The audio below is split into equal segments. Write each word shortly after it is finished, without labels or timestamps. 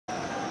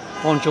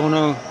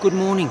Buongiorno, good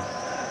morning.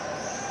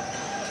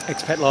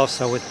 Expat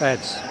lifestyle with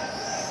Bads.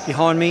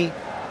 Behind me,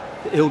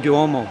 the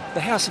Duomo,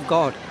 the house of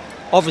God,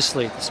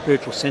 obviously the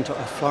spiritual centre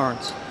of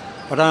Florence.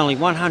 But only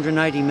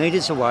 180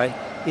 metres away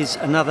is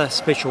another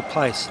special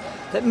place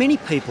that many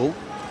people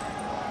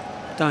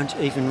don't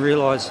even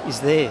realise is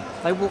there.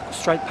 They walk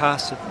straight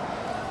past it.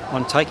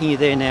 I'm taking you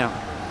there now.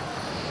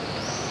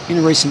 In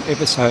a recent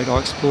episode I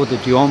explored the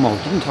Duomo,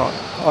 didn't I?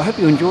 I hope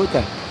you enjoyed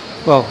that.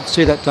 Well,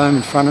 see that dome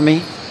in front of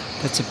me?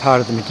 That's a part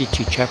of the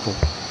Medici chapel,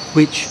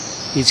 which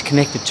is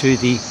connected to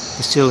the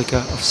Basilica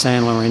of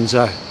San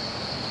Lorenzo.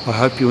 I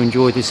hope you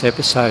enjoyed this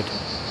episode.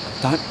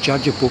 Don't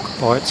judge a book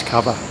by its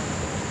cover.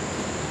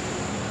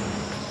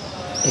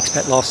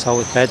 Expat Lifestyle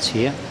with Bads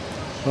here.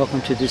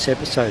 Welcome to this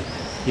episode.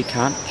 You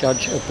can't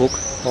judge a book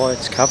by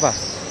its cover.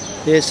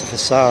 There's the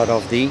facade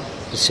of the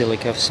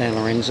Basilica of San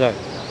Lorenzo.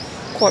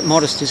 Quite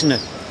modest, isn't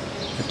it?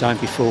 But don't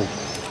be fooled.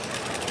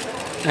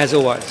 As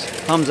always,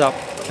 thumbs up,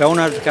 bell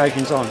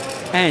notifications on,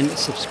 and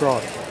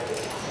subscribe.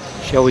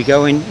 Shall we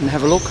go in and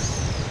have a look?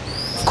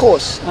 Of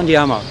course,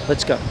 andiamo.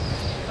 Let's go.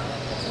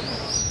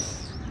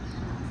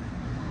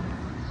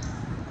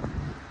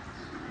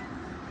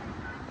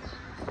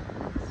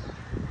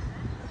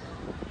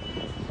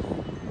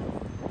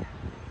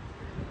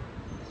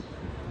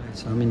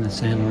 So I'm in the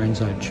San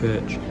Lorenzo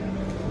Church,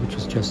 which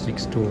is just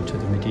next door to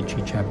the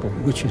Medici chapel,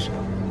 which is,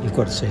 you've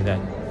got to see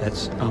that.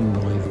 That's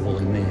unbelievable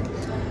in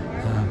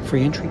there.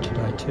 Free entry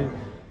today too.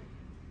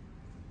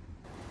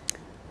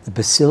 The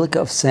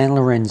Basilica of San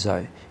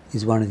Lorenzo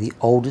is one of the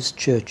oldest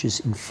churches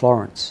in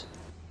Florence.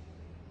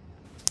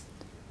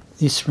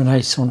 This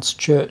Renaissance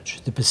church,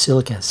 the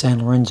Basilica of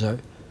San Lorenzo,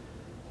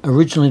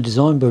 originally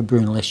designed by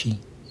Brunelleschi,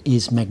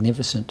 is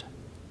magnificent.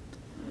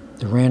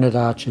 The rounded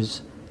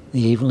arches,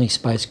 the evenly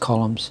spaced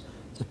columns,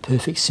 the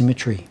perfect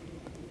symmetry.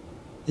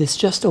 There's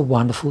just a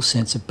wonderful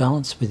sense of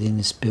balance within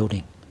this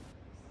building.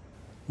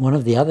 One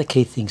of the other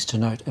key things to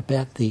note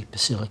about the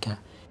Basilica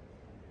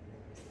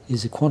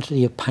is the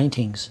quantity of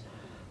paintings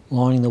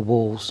lining the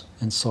walls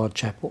and side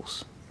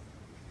chapels.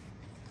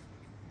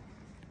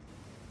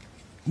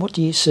 What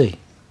do you see?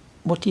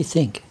 What do you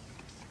think?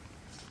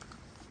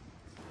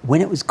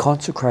 When it was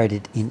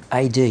consecrated in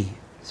AD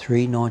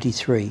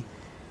 393,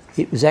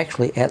 it was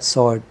actually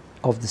outside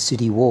of the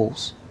city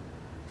walls.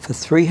 For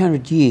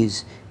 300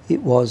 years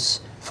it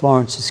was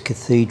Florence's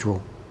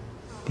cathedral,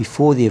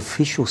 before the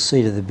official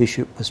seat of the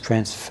bishop was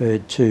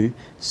transferred to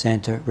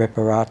Santa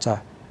Reparata,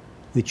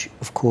 which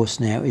of course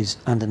now is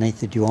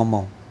underneath the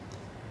Duomo.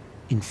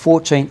 In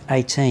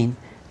 1418,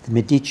 the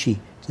Medici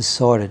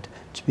decided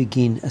to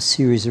begin a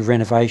series of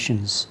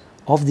renovations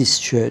of this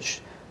church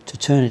to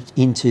turn it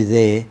into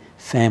their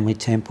family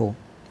temple.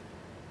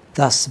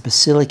 Thus, the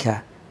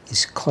Basilica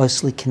is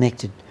closely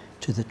connected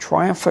to the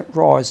triumphant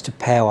rise to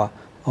power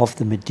of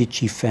the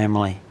Medici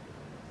family.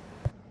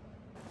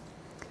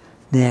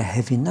 Now,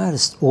 have you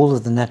noticed all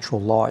of the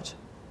natural light?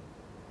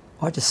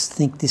 I just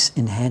think this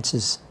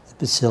enhances the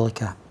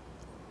Basilica.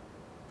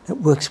 It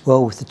works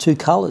well with the two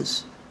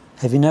colours.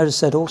 Have you noticed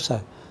that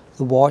also?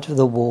 The white of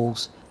the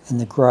walls and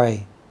the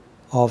grey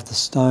of the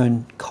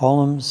stone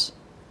columns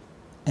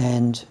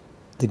and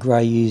the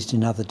grey used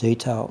in other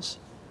details.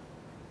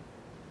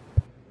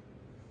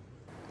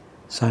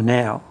 So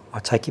now I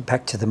take you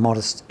back to the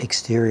modest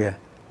exterior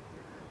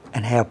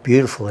and how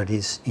beautiful it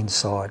is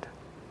inside.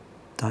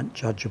 Don't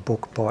judge a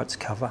book by its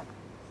cover.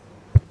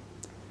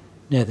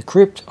 Now the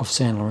crypt of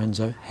San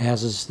Lorenzo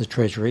houses the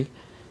treasury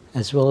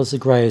as well as the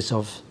graves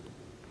of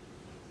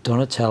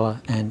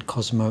Donatella and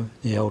Cosimo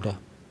the Elder.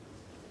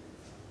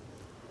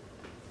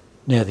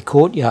 Now the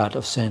courtyard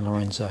of San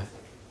Lorenzo,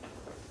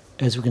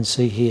 as we can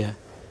see here,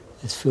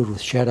 is filled with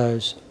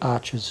shadows,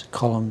 arches,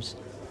 columns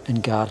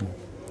and garden.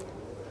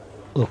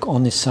 Look,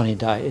 on this sunny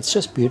day, it's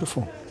just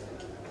beautiful.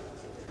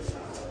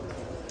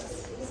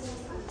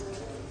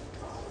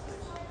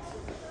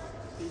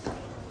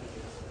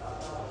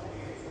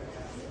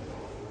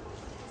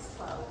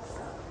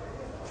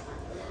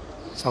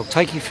 So I'll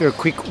take you for a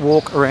quick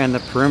walk around the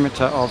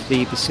perimeter of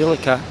the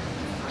Basilica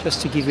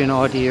just to give you an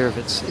idea of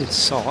its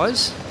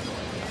size.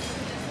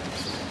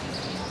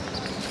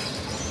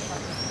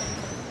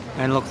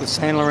 And look, the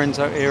San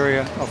Lorenzo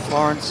area of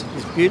Florence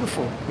is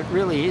beautiful. It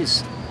really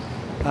is.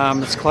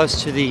 It's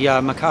close to the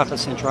Marcato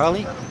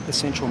Centrale, the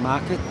central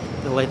market,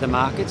 the leather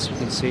markets you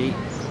can see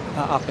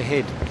up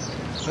ahead.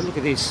 But look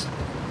at this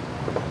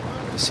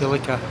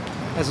Basilica.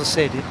 As I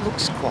said, it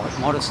looks quite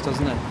modest,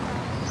 doesn't it?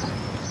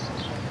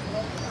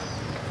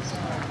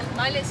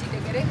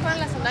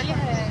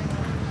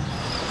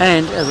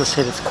 And as I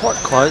said, it's quite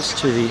close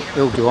to the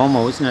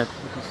Duomo, isn't it?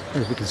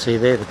 As we can see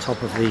there, the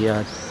top of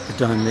the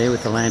dome there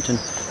with the lantern,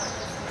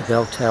 the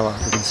bell tower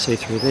we can see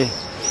through there.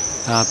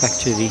 Back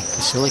to the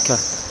Basilica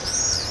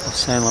of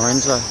San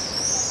Lorenzo.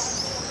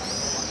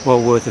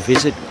 Well worth a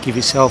visit. Give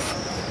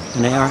yourself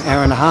an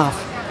hour and a half.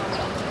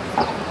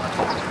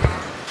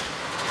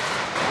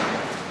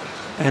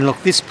 And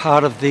look, this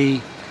part of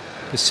the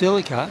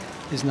Basilica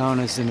is known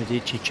as the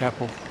Medici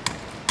Chapel.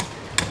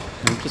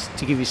 And just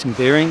to give you some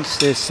bearings,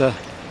 there's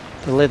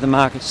the leather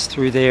market's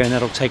through there, and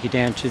that'll take you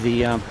down to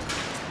the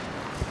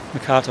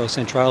Marcato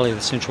Centrale,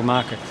 the central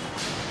market.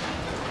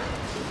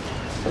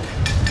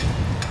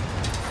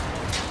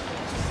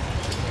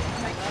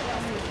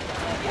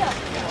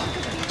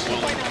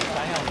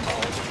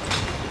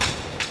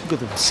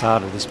 Look at the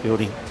facade of this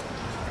building.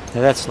 Now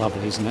that's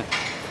lovely, isn't it?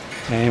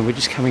 And we're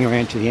just coming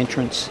around to the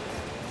entrance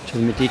to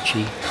the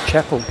Medici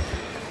chapel,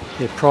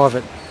 their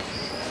private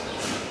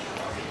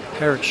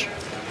parish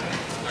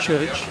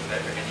church,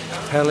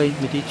 Pali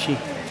Medici.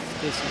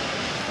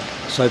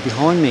 So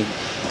behind me,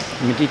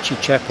 the Medici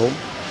chapel,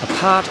 a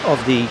part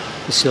of the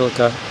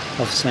Basilica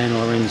of San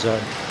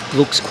Lorenzo.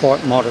 Looks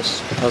quite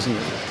modest, doesn't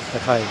it?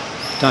 But hey,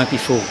 don't be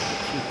fooled.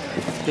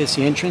 There's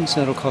the entrance.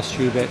 That'll cost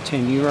you about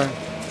 €10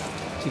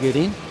 to get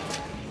in.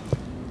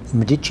 The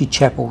Medici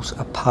chapels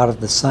are part of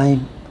the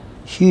same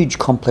huge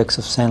complex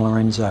of San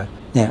Lorenzo.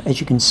 Now,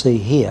 as you can see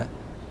here,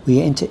 we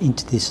enter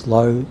into this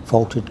low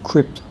vaulted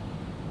crypt,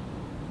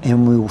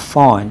 and we will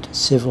find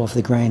several of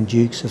the Grand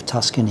Dukes of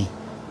Tuscany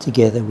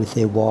together with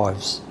their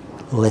wives,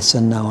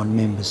 lesser known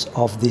members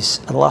of this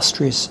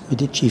illustrious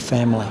Medici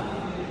family.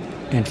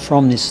 And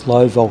from this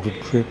low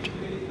vaulted crypt,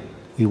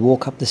 we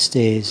walk up the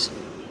stairs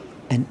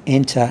and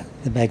enter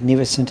the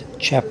magnificent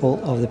Chapel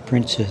of the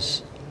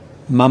Princes.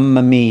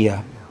 Mamma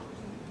mia!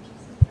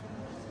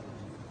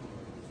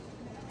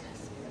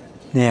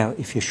 Now,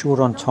 if you're short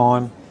on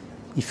time,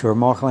 if you're a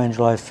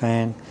Michelangelo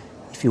fan,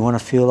 if you want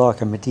to feel like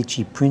a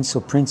Medici prince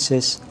or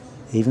princess,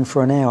 even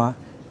for an hour,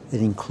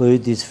 then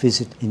include this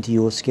visit into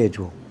your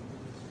schedule.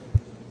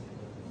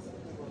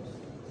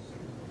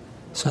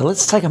 So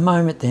let's take a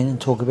moment then and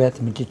talk about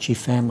the Medici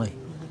family.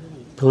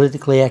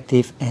 Politically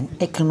active and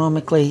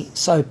economically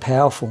so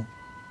powerful.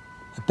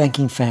 A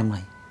banking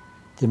family.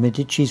 The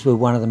Medicis were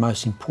one of the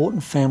most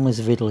important families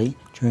of Italy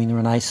during the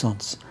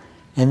Renaissance,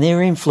 and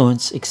their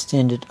influence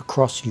extended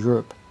across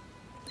Europe.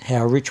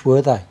 How rich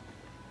were they?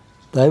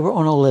 They were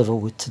on a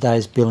level with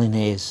today's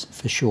billionaires,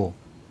 for sure.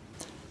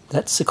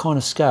 That's the kind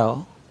of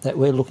scale that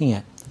we're looking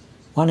at.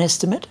 One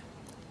estimate,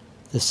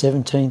 the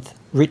 17th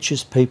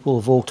richest people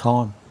of all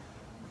time,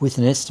 with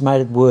an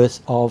estimated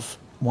worth of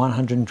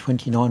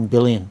 129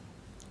 billion.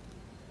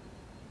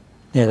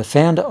 Now, the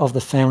founder of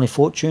the family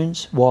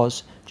fortunes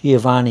was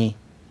Giovanni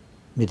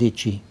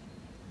Medici,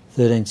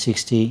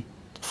 1360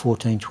 to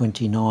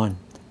 1429.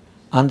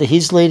 Under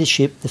his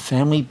leadership, the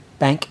family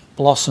bank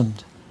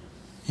blossomed,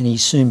 and he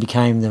soon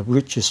became the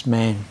richest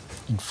man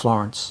in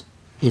Florence,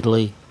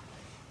 Italy,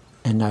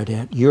 and no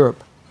doubt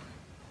Europe.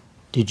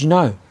 Did you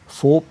know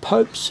 4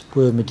 popes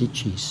were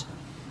Medicis?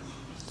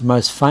 The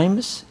most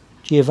famous,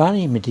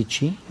 Giovanni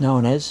Medici,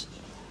 known as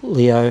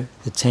Leo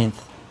X.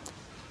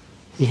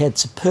 He had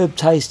superb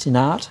taste in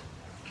art,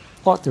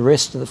 like the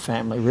rest of the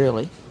family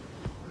really,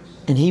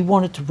 and he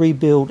wanted to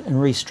rebuild and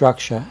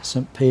restructure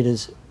St.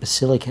 Peter's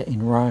Basilica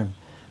in Rome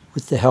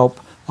with the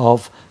help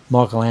of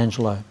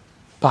Michelangelo.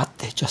 But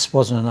there just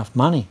wasn't enough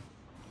money.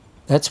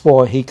 That's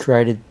why he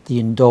created the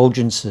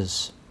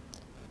indulgences,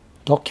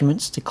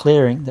 documents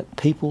declaring that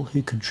people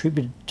who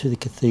contributed to the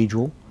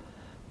cathedral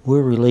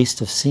were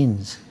released of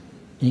sins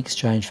in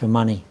exchange for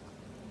money.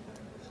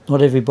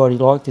 Not everybody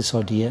liked this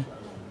idea,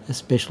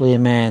 especially a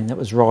man that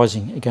was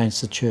rising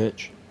against the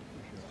church,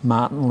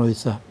 Martin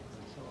Luther.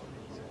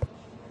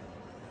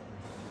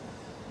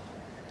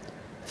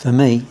 For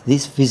me,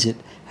 this visit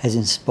has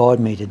inspired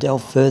me to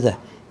delve further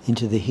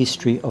into the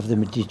history of the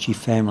Medici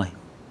family,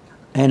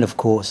 and of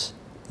course,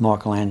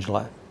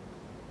 Michelangelo.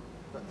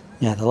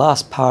 Now, the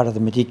last part of the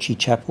Medici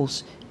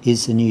chapels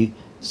is the new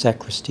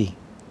sacristy,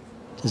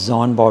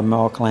 designed by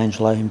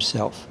Michelangelo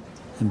himself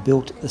and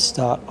built at the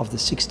start of the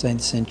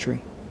 16th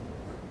century.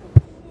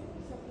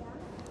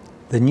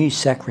 The new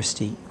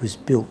sacristy was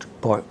built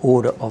by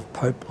order of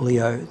Pope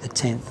Leo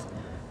X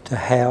to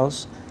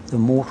house the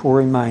mortal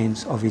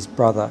remains of his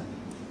brother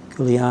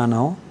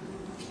Giuliano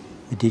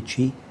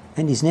Medici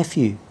and his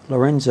nephew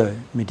Lorenzo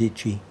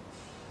Medici,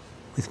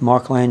 with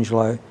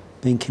Michelangelo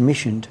being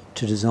commissioned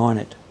to design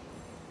it.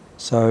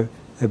 So,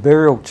 a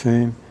burial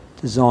tomb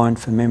designed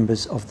for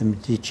members of the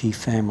Medici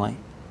family.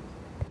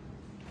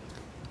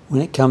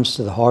 When it comes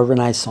to the High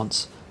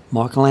Renaissance,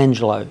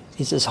 Michelangelo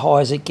is as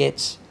high as it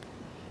gets.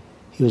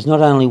 He was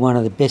not only one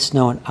of the best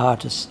known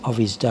artists of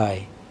his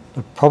day,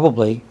 but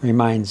probably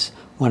remains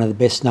one of the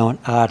best known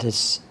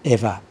artists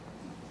ever.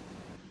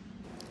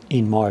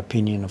 In my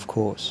opinion, of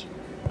course.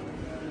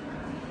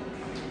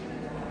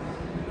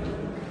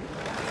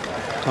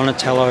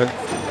 Donatello,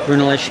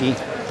 Brunelleschi,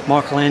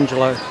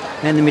 Michelangelo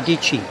and the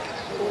Medici.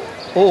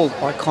 All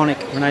iconic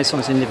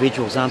Renaissance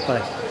individuals, aren't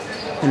they?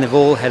 And they've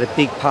all had a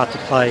big part to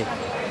play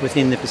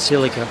within the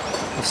Basilica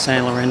of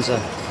San Lorenzo.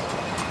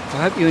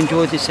 I hope you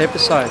enjoyed this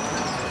episode.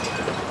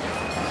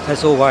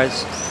 As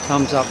always,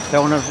 thumbs up,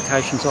 bell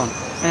notifications on,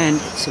 and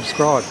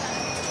subscribe.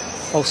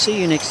 I'll see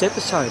you next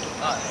episode.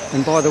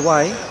 And by the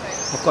way,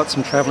 I've got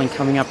some travelling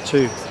coming up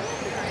too.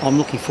 I'm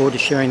looking forward to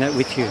sharing that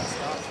with you.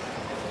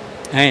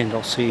 And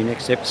I'll see you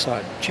next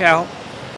episode. Ciao.